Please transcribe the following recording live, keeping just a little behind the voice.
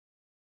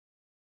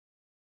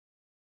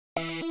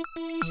Hello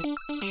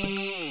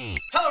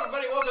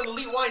everybody, welcome to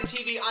Elite Wine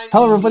TV.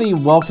 Hello everybody,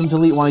 welcome to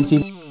Elite Wine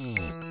TV.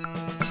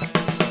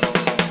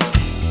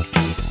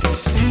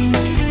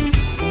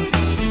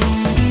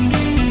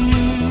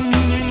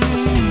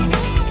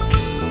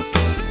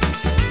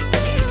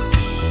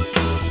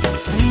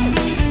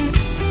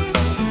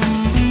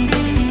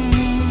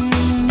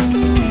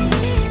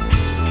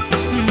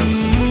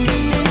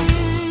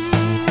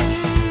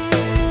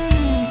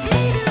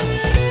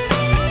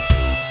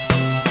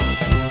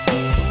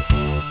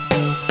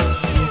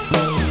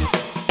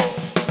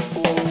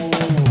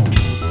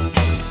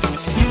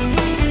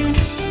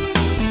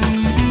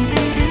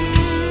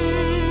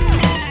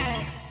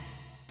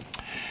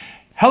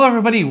 Hello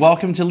everybody,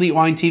 welcome to Elite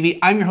Wine TV.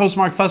 I'm your host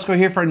Mark Fusco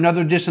here for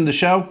another edition of the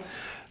show.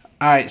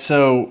 Alright,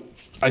 so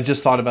I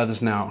just thought about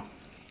this now.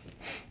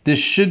 This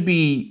should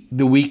be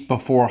the week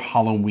before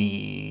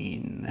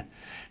Halloween,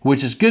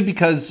 which is good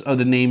because of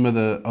the name of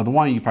the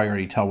wine. You probably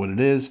already tell what it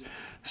is.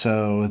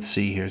 So let's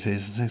see here,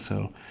 today's the 6th,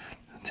 so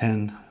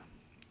 10.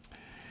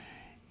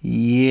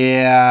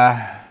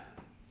 Yeah.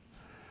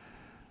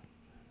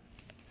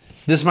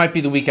 This might be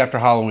the week after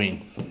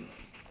Halloween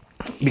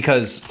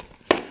because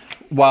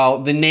while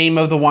the name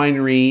of the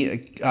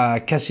winery,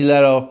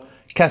 Casillero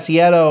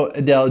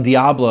del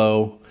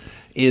Diablo,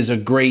 is a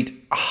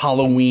great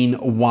Halloween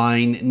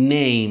wine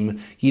name,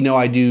 you know,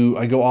 I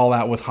go all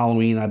out with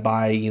Halloween. I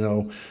buy, you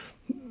know,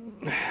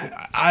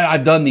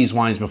 I've done these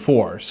wines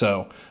before,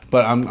 so,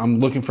 but I'm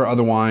looking for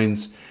other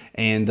wines,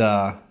 and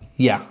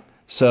yeah,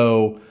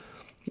 so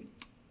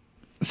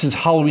since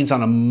Halloween's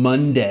on a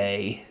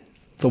Monday,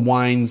 the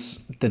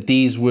wines that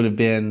these would have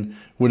been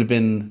the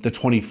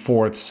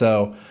 24th,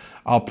 so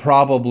I'll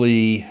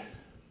probably,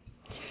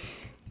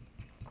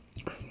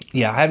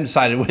 yeah, I haven't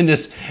decided when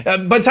this, by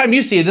the time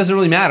you see it, it doesn't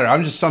really matter.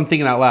 I'm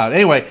thinking out loud.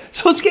 Anyway,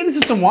 so let's get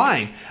into some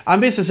wine. I'm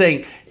basically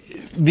saying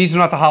these are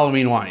not the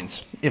Halloween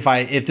wines. If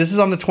this is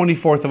on the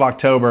 24th of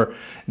October,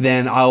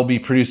 then I'll be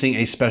producing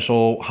a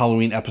special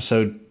Halloween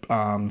episode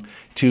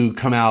to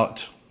come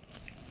out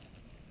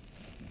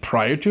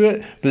prior to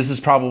it. But this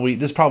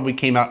probably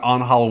came out on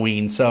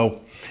Halloween,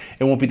 so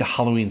it won't be the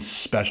Halloween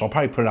special. I'll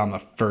probably put it on the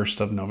 1st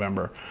of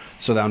November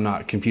so that I'm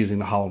not confusing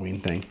the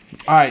Halloween thing.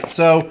 All right,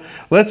 so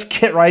let's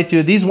get right to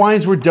it. These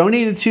wines were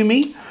donated to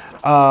me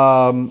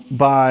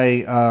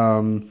by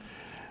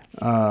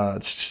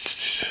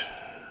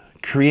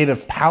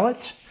Creative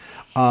Palate.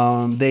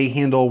 They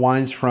handle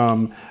wines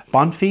from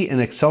Bonfi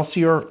and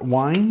Excelsior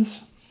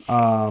Wines,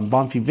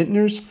 Bonfi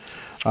Vintners.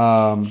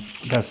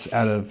 That's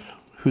out of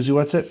Who's Who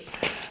What's It.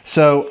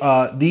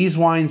 So these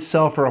wines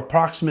sell for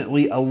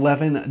approximately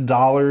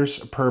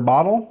 $11 per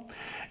bottle.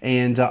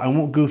 And I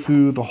won't go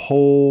through the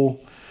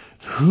whole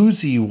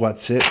Who's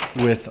What's It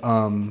with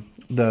the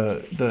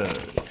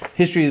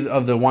history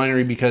of the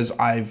winery because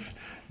I've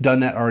done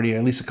that already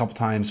at least a couple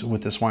times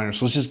with this winery.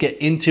 So let's just get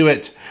into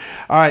it.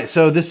 All right,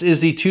 so this is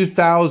the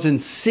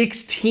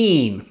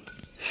 2016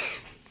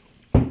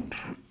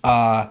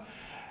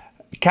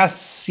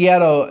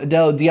 Casillero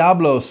del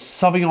Diablo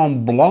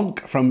Sauvignon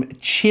Blanc from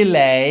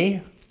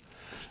Chile.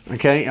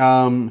 Okay,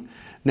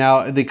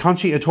 now the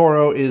Concha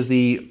Toro is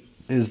the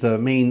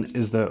winery,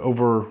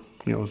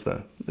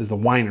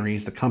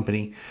 is the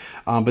company,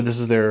 but this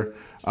is their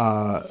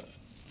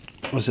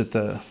was it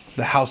the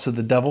House of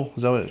the Devil?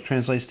 Is that what it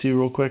translates to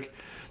real quick?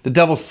 The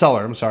Devil's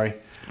Cellar, I'm sorry.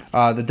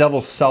 The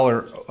Devil's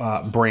Cellar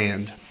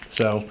brand.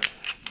 So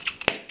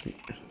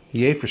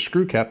yay for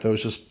screw cap,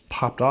 those just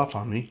popped off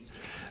on me.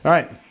 All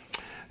right.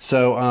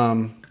 So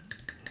I'm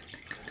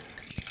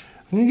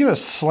gonna give it a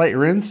slight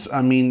rinse.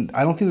 I mean,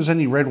 I don't think there's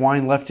any red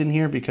wine left in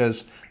here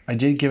because I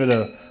did give it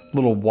a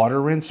little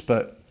water rinse,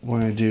 but we're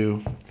gonna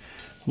do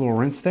a little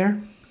rinse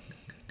there.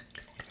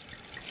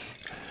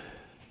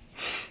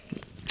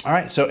 All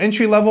right, so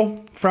entry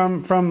level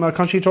from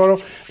Concha Toro.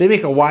 They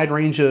make a wide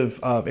range of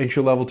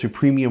entry level to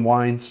premium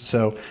wines.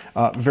 So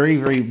very,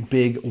 very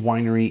big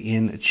winery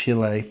in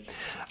Chile.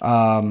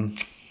 Boom,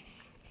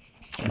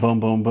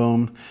 boom,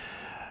 boom.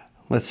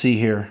 Let's see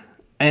here.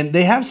 And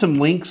they have some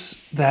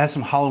links that have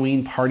some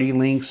Halloween party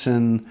links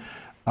and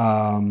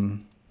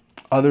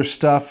other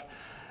stuff.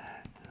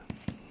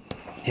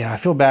 Yeah, I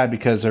feel bad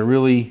because I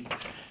really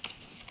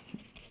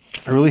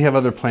have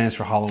other plans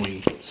for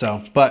Halloween.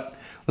 So, but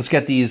let's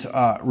get these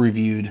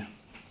reviewed.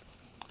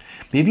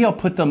 Maybe I'll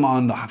put them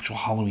on the actual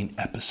Halloween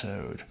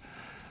episode.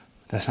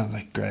 That sounds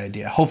like a great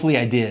idea. Hopefully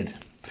I did.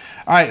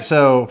 All right,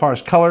 so as far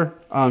as color,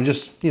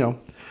 just, you know,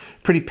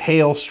 pretty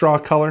pale straw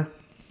color.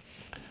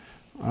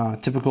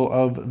 Typical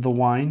of the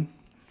wine.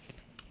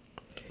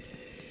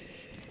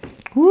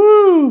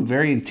 Woo!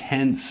 Very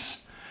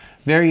intense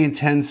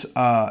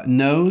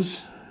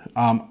nose.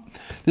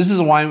 This is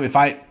a wine, if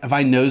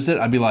I nosed it,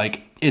 I'd be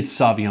like, it's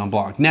Sauvignon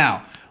Blanc.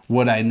 Now,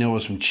 would I know it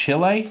was from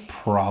Chile?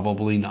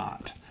 Probably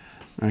not.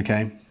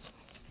 Okay?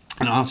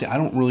 And honestly, I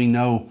don't really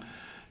know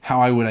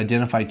how I would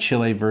identify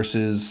Chile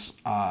versus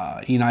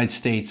United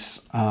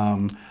States,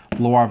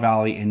 Loire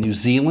Valley, and New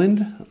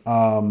Zealand.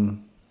 But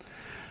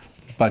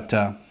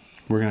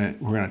we're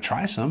gonna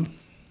try some.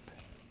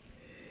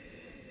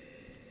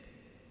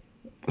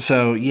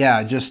 So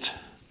yeah, just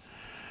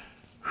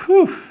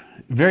whew,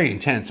 very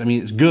intense. I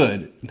mean, it's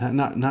good,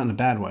 not in a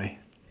bad way.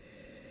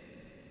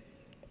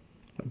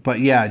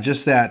 But yeah,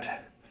 just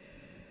that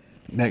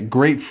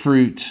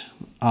grapefruit,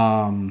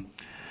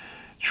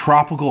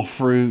 tropical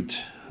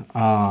fruit,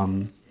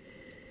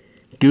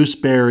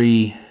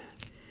 gooseberry,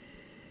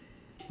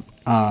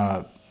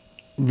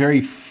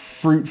 very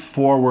fruit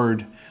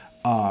forward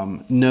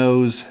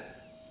nose,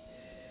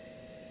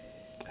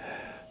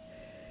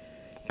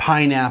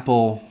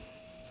 pineapple.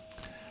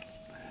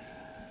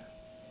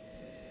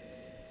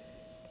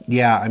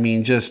 Yeah, I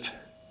mean, just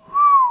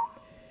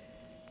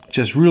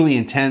really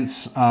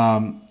intense.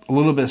 A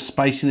little bit of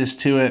spiciness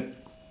to it,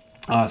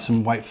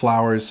 some white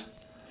flowers,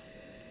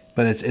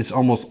 but it's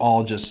almost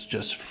all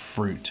just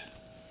fruit.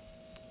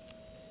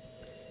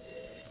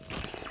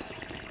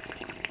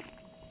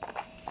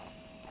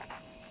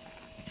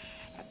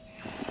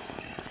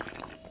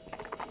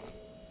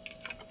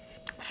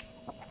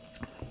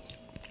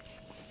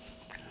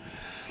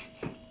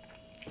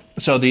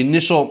 So the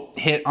initial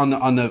hit on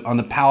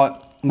the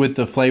palate with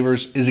the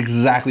flavors is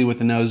exactly what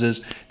the nose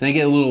is. Then I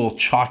get a little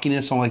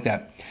chalkiness on like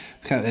that.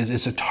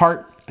 It's a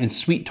tart and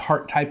sweet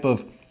tart type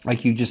of,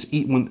 like you just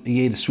eat when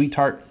you ate a sweet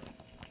tart,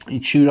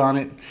 you chewed on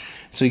it.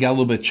 So you got a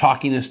little bit of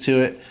chalkiness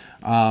to it.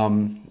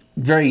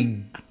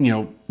 Very,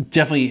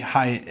 definitely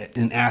high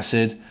in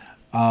acid.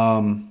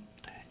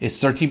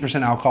 It's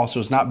 13% alcohol,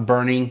 so it's not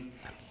burning.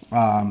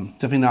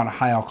 Definitely not a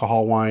high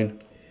alcohol wine.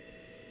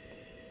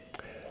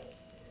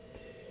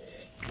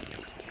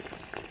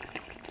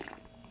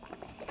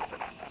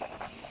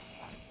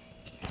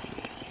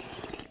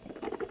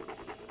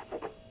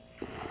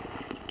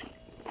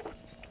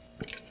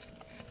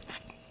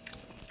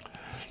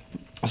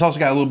 It's also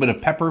got a little bit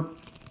of pepper,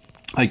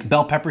 like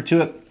bell pepper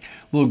to it,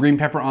 a little green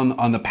pepper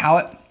on the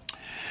palate.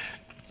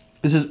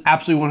 This is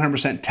absolutely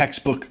 100%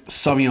 textbook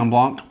Sauvignon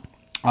Blanc,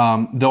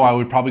 though I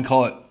would probably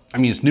call it, I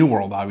mean, it's New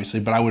World, obviously,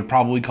 but I would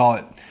probably call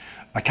it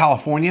a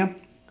California,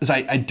 because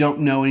I don't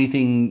know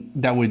anything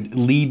that would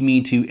lead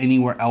me to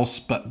anywhere else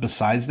but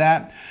besides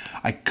that.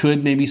 I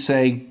could maybe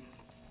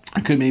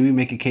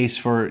make a case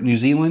for New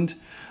Zealand,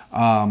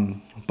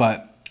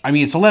 but I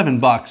mean, it's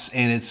 $11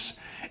 and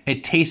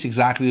it tastes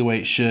exactly the way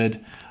it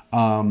should.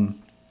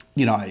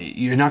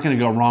 You're not going to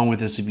go wrong with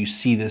this if you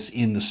see this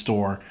in the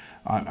store.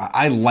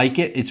 I like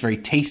it. It's very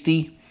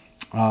tasty.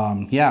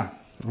 Yeah,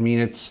 I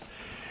mean,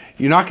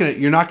 you're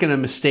not gonna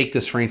mistake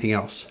this for anything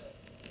else.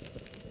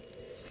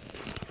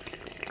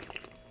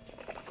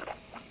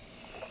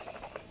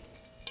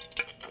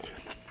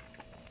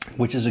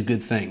 Which is a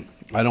good thing.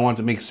 I don't want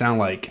it to make it sound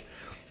like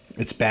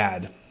it's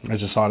bad. I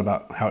just thought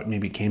about how it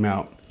maybe came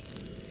out.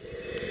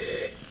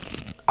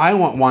 I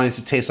want wines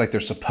to taste like they're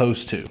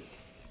supposed to,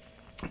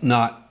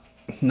 not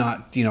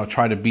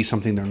try to be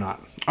something they're not.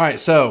 All right,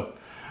 so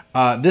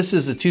this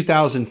is the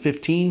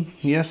 2015,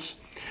 yes,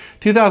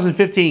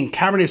 2015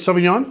 Cabernet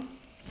Sauvignon,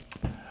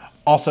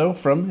 also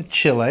from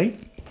Chile.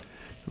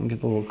 I'll get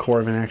the little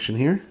Corv in action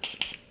here.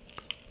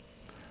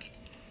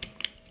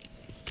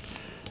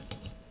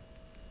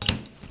 I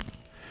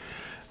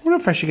wonder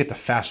if I should get the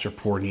faster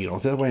pour needle.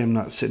 That way I'm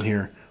not sitting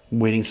here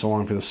waiting so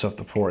long for the stuff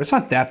to pour. It's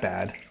not that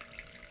bad.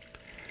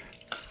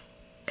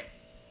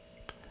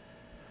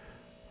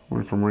 I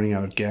wonder if I'm running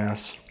out of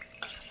gas.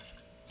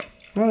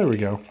 Oh, there we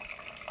go.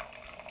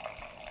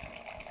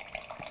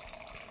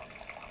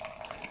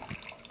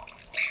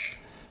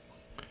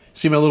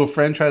 See my little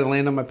friend try to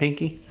land on my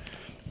pinky?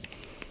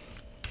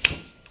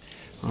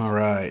 All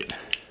right.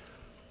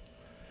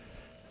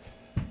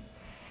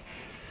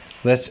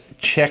 Let's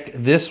check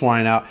this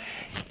wine out.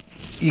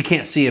 You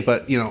can't see it,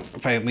 but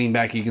if I lean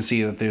back, you can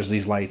see that there's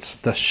these lights.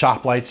 The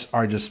shop lights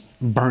are just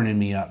burning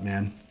me up,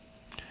 man.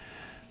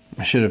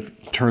 I should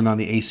have turned on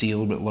the AC a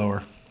little bit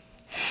lower.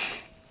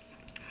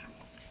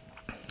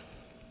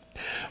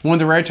 One of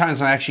the rare times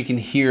I actually can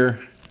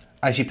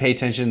pay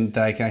attention,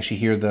 that I can actually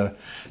hear the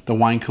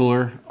wine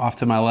cooler off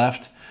to my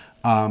left.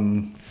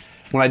 When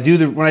I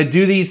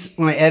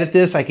edit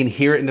this, I can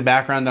hear it in the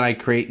background that I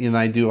create,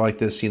 I do like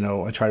this,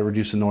 I try to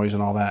reduce the noise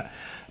and all that.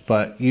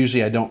 But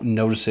usually I don't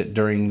notice it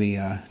during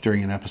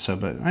an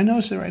episode, but I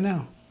notice it right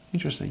now.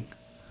 Interesting.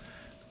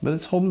 But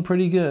it's holding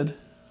pretty good.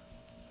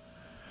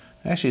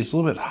 Actually, it's a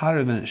little bit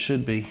hotter than it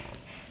should be.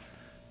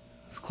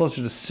 It's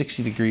closer to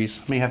 60 degrees.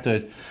 May have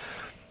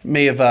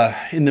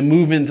in the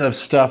movement of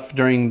stuff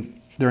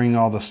during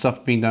all the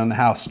stuff being done in the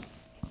house,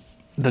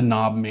 the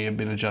knob may have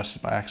been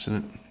adjusted by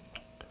accident.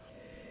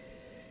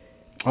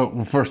 Oh,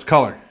 well, first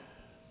color.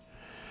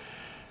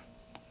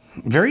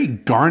 Very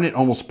garnet,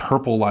 almost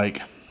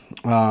purple-like.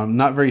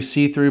 Not very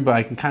see-through, but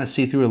I can kind of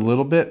see through a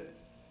little bit.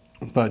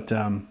 But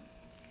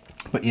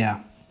yeah.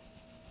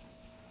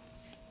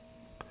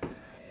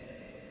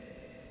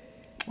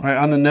 All right,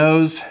 on the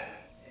nose,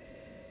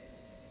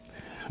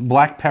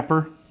 black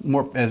pepper,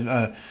 more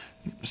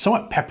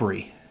somewhat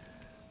peppery.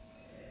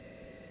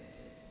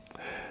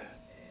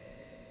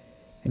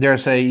 Dare I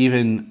say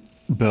even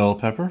bell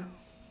pepper,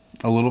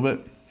 a little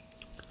bit.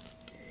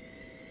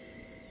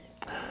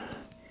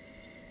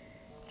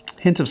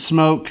 Hint of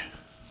smoke.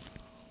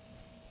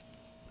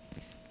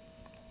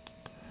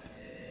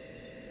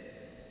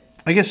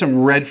 I guess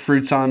some red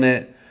fruits on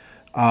it.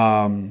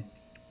 I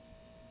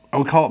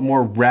would call it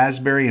more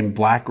raspberry and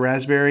black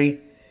raspberry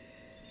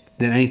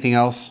than anything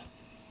else.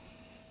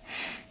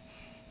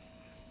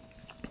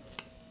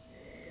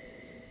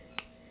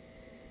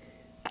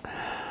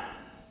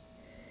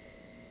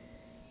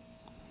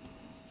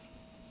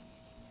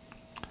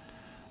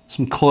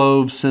 Some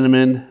cloves,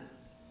 cinnamon,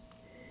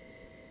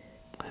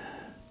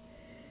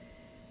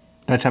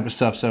 that type of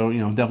stuff. So,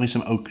 you know, definitely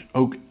some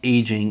oak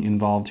aging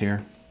involved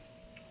here.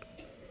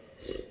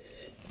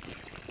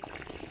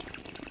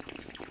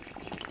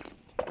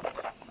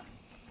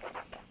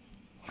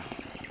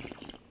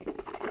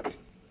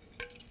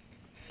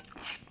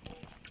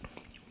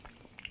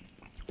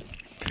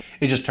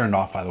 It just turned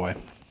off, by the way,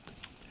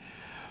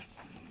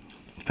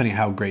 depending on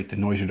how great the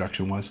noise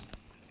reduction was.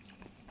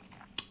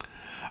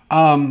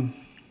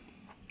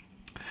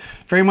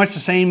 Very much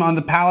the same on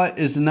the palate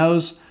as the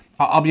nose.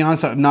 I'll be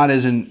honest, I'm not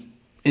as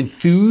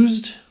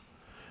enthused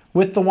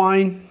with the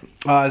wine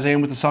as I am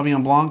with the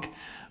Sauvignon Blanc.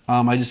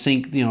 I just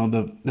think, you know,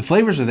 the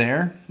flavors are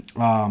there.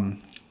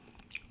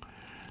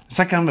 It's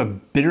like kind of a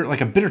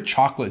bitter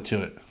chocolate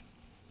to it.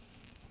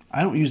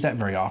 I don't use that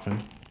very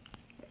often.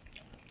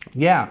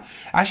 Yeah,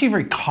 actually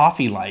very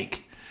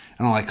coffee-like.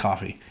 I don't like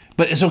coffee,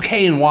 but it's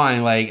okay in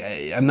wine. Like,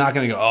 I'm not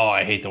gonna go, oh,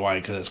 I hate the wine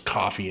because there's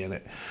coffee in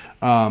it.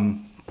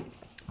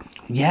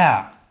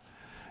 Yeah,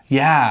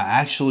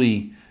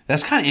 actually,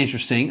 that's kind of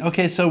interesting.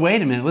 Okay, so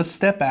wait a minute, let's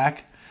step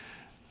back.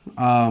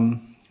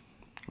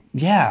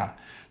 Yeah,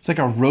 it's like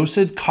a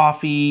roasted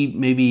coffee,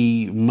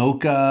 maybe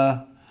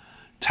mocha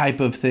type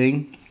of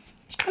thing.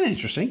 It's kind of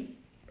interesting.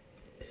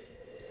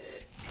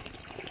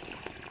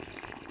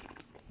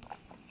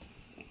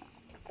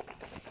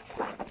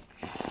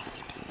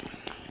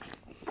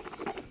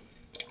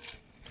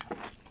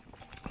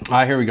 All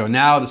right, here we go.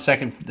 Now the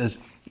second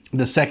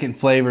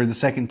flavor, the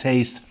second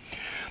taste,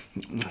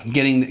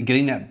 getting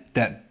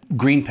that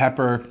green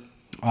pepper,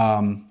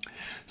 some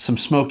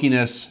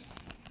smokiness.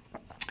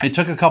 I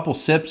took a couple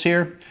sips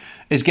here.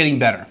 It's getting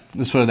better.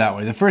 Let's put it that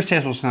way. The first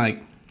taste was kind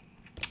of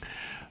like,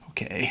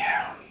 okay,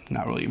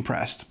 not really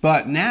impressed.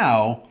 But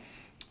now,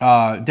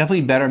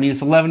 definitely better. I mean,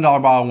 it's $11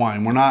 bottle of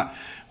wine. We're not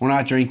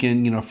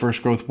drinking, you know,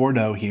 First Growth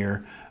Bordeaux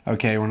here.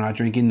 Okay, we're not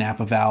drinking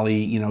Napa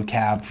Valley, you know,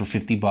 cab for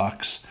 50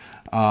 bucks.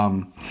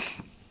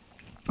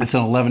 It's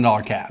an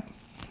 $11 cab,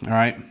 all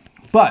right?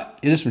 But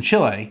it is from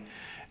Chile,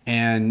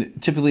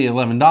 and typically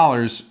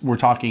 $11, we're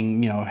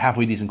talking, you know,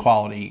 halfway decent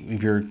quality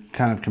if you're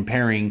kind of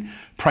comparing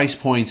price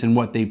points and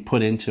what they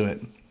put into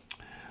it.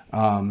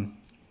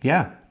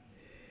 Yeah.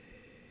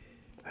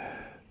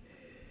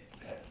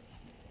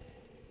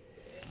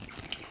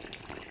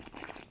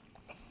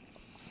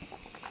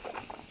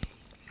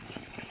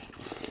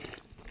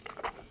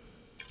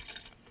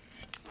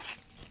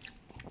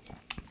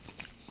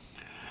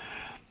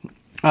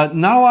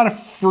 Not a lot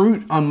of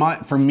fruit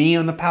for me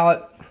on the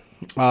palate.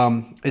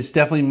 It's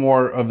definitely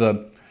more of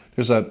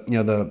there's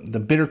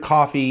the bitter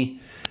coffee,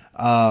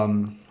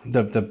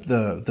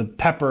 the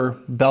pepper,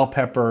 bell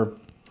pepper,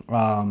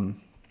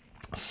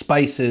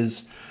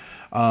 spices,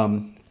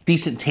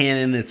 decent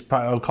tannin. It's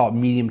probably, I would call it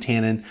medium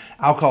tannin.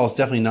 Alcohol is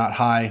definitely not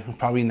high,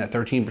 probably in that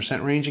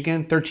 13% range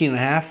again,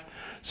 13.5.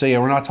 So yeah,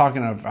 we're not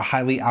talking a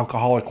highly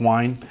alcoholic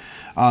wine.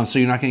 So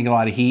you're not gonna get a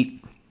lot of heat.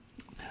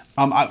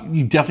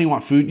 You definitely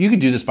want food. You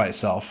could do this by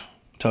itself,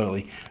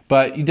 totally,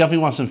 but you definitely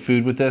want some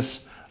food with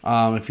this.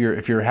 If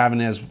you're having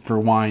it as for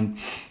wine,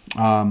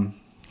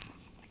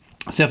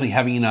 it's definitely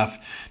heavy enough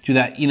to do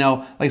that. You know,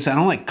 like I said, I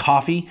don't like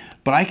coffee,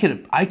 but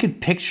I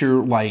could picture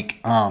like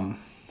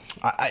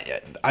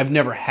I've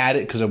never had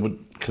it because I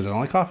don't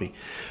like coffee,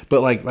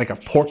 but like a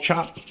pork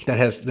chop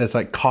that's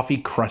like coffee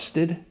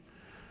crusted,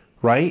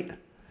 right?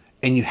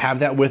 And you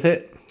have that with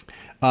it.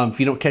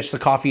 If you don't catch the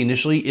coffee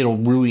initially, it'll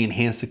really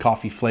enhance the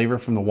coffee flavor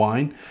from the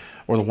wine,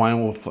 or the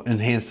wine will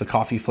enhance the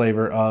coffee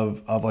flavor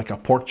of like a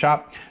pork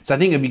chop. So I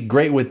think it'd be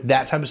great with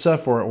that type of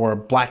stuff, or a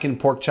blackened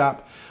pork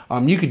chop.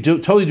 You could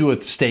totally do it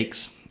with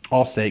steaks,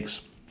 all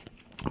steaks,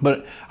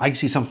 but I can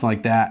see something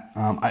like that.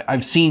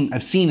 I've seen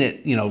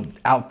it, you know,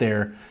 out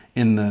there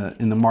in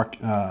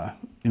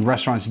in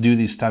restaurants do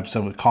these types of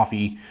stuff with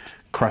coffee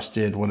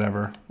crusted,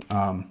 whatever.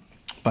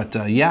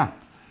 Yeah,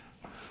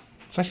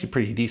 it's actually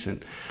pretty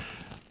decent.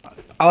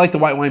 I like the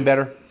white wine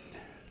better.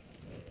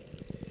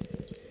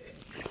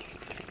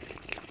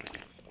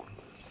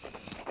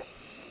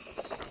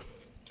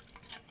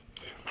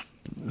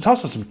 There's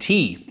also some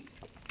tea,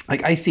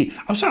 like iced tea.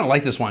 I'm starting to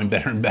like this wine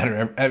better and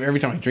better every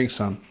time I drink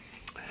some.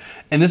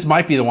 And this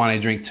might be the wine I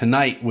drink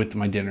tonight with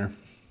my dinner.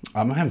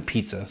 I'm having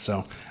pizza,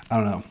 so I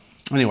don't know.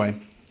 Anyway,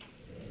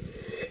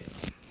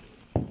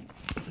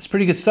 it's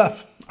pretty good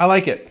stuff. I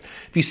like it.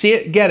 If you see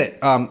it, get it.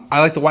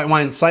 I like the white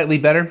wine slightly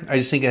better. I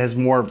just think it has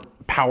more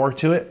power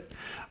to it.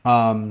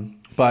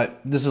 But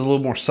this is a little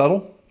more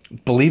subtle,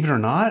 believe it or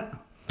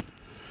not.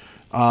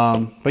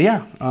 But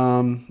yeah,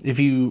 if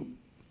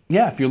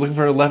you're looking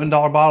for an $11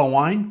 bottle of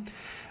wine,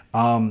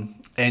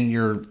 and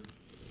you're,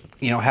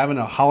 you know, having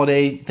a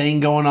holiday thing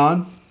going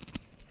on,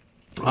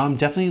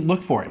 definitely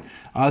look for it.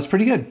 It's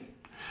pretty good.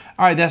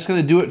 All right, that's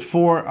going to do it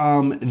for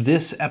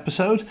this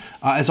episode.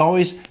 As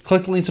always,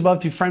 click the links above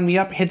to friend me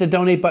up. Hit the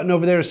donate button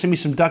over there to send me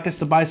some ducats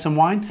to buy some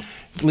wine.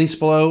 Links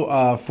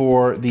below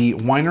for the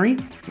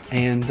winery.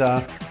 And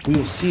we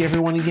will see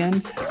everyone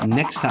again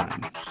next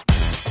time.